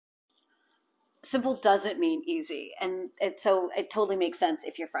simple doesn't mean easy. And so it totally makes sense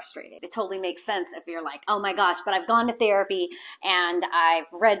if you're frustrated. It totally makes sense if you're like, oh my gosh, but I've gone to therapy and I've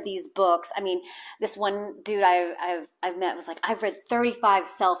read these books. I mean, this one dude I've met was like, I've read 35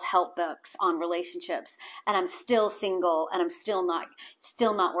 self-help books on relationships and I'm still single and I'm still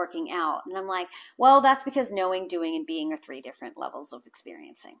not working out. And I'm like, well, that's because knowing, doing, and being are three different levels of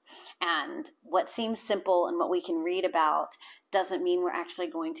experiencing. And what seems simple and what we can read about doesn't mean we're actually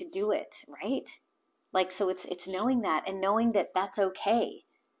going to do it, right? Like, so it's knowing that and knowing that that's okay.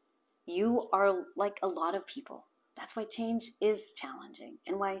 You are like a lot of people. That's why change is challenging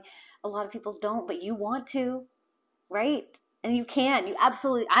and why a lot of people don't, but you want to, right? And you can. You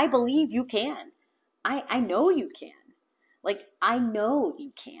absolutely, I believe you can. I know you can. Like, I know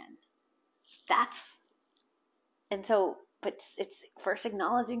you can. That's, and so, but it's first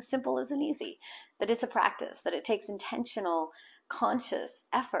acknowledging simple isn't easy, that it's a practice, that it takes intentional, conscious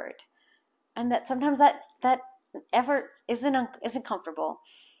effort, and that sometimes that effort isn't comfortable,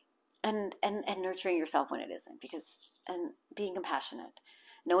 and nurturing yourself when it isn't, because, and being compassionate,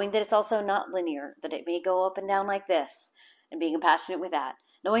 knowing that it's also not linear, that it may go up and down like this, and being compassionate with that,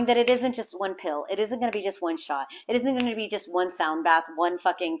 knowing that it isn't just one pill, it isn't going to be just one shot, it isn't going to be just one sound bath, one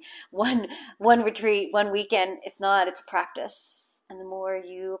retreat, one weekend. It's not. It's practice. And the more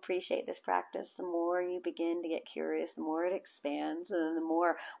you appreciate this practice, the more you begin to get curious, the more it expands, and the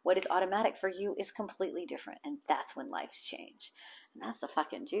more what is automatic for you is completely different. And that's when life's change. And that's the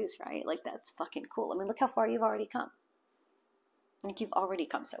fucking juice, right? Like, that's fucking cool. I mean, look how far you've already come. Like, you've already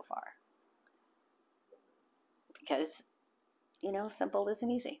come so far. Because, simple isn't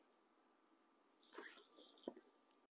easy.